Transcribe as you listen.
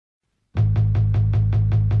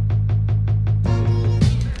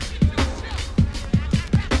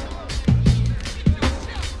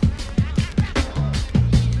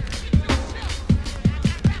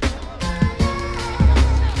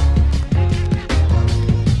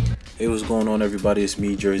going on, everybody? It's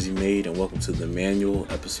me, Jersey Made, and welcome to the manual,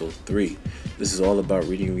 episode 3. This is all about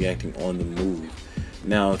reading and reacting on the move.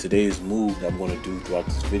 Now, today's move that I'm going to do throughout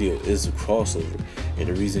this video is a crossover, and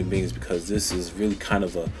the reason being is because this is really kind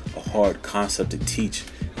of a hard concept to teach,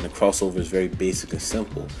 and the crossover is very basic and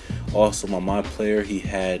simple. Also, my My Player, he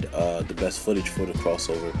had the best footage for the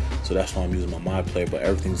crossover, so that's why I'm using my My Player, but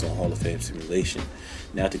everything's on Hall of Fame simulation.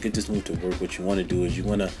 Now, to get this move to work, what you want to do is you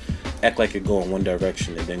want to act like you're going one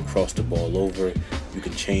direction and then cross the ball over. You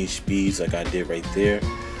can change speeds like I did right there,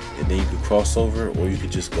 and then you can cross over, or you can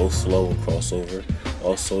just go slow and cross over.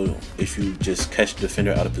 Also, if you just catch the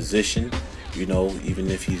defender out of position, you know, even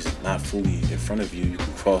if he's not fully in front of you, you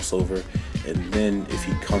can cross over, and then if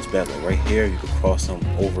he comes back like right here, you can cross him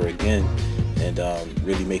over again and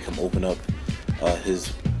really make him open up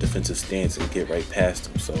his defensive stance and get right past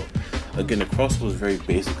him. So again, the crossover is very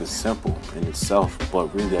basic and simple in itself,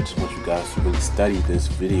 but really I just want you guys to really study this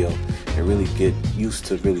video and really get used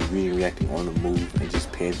to really reading and reacting on the move, and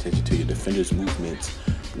just paying attention to your defender's movements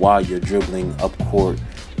while you're dribbling up court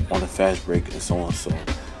on a fast break and so on.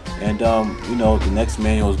 And you know, the next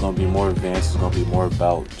manual is going to be more advanced. It's going to be more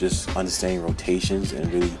about just understanding rotations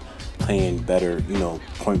and really playing better, you know,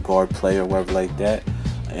 point guard play or whatever like that.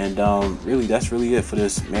 And really, that's really it for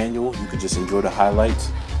this manual. You can just enjoy the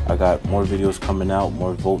highlights. I got more videos coming out,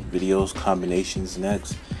 more vote videos, combinations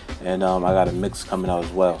next, and I got a mix coming out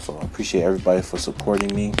as well. So I appreciate everybody for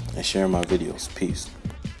supporting me and sharing my videos. Peace.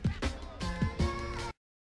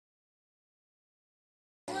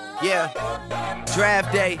 Yeah,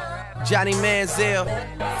 draft day, Johnny Manziel.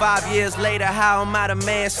 5 years later, how am I the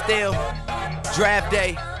man still? Draft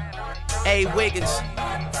day, A. Wiggins.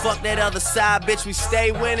 Fuck that other side, bitch, we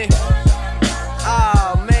stay winning.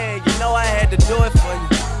 Oh man, you know I had to do it for you.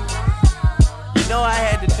 You know I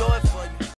had to do it for you.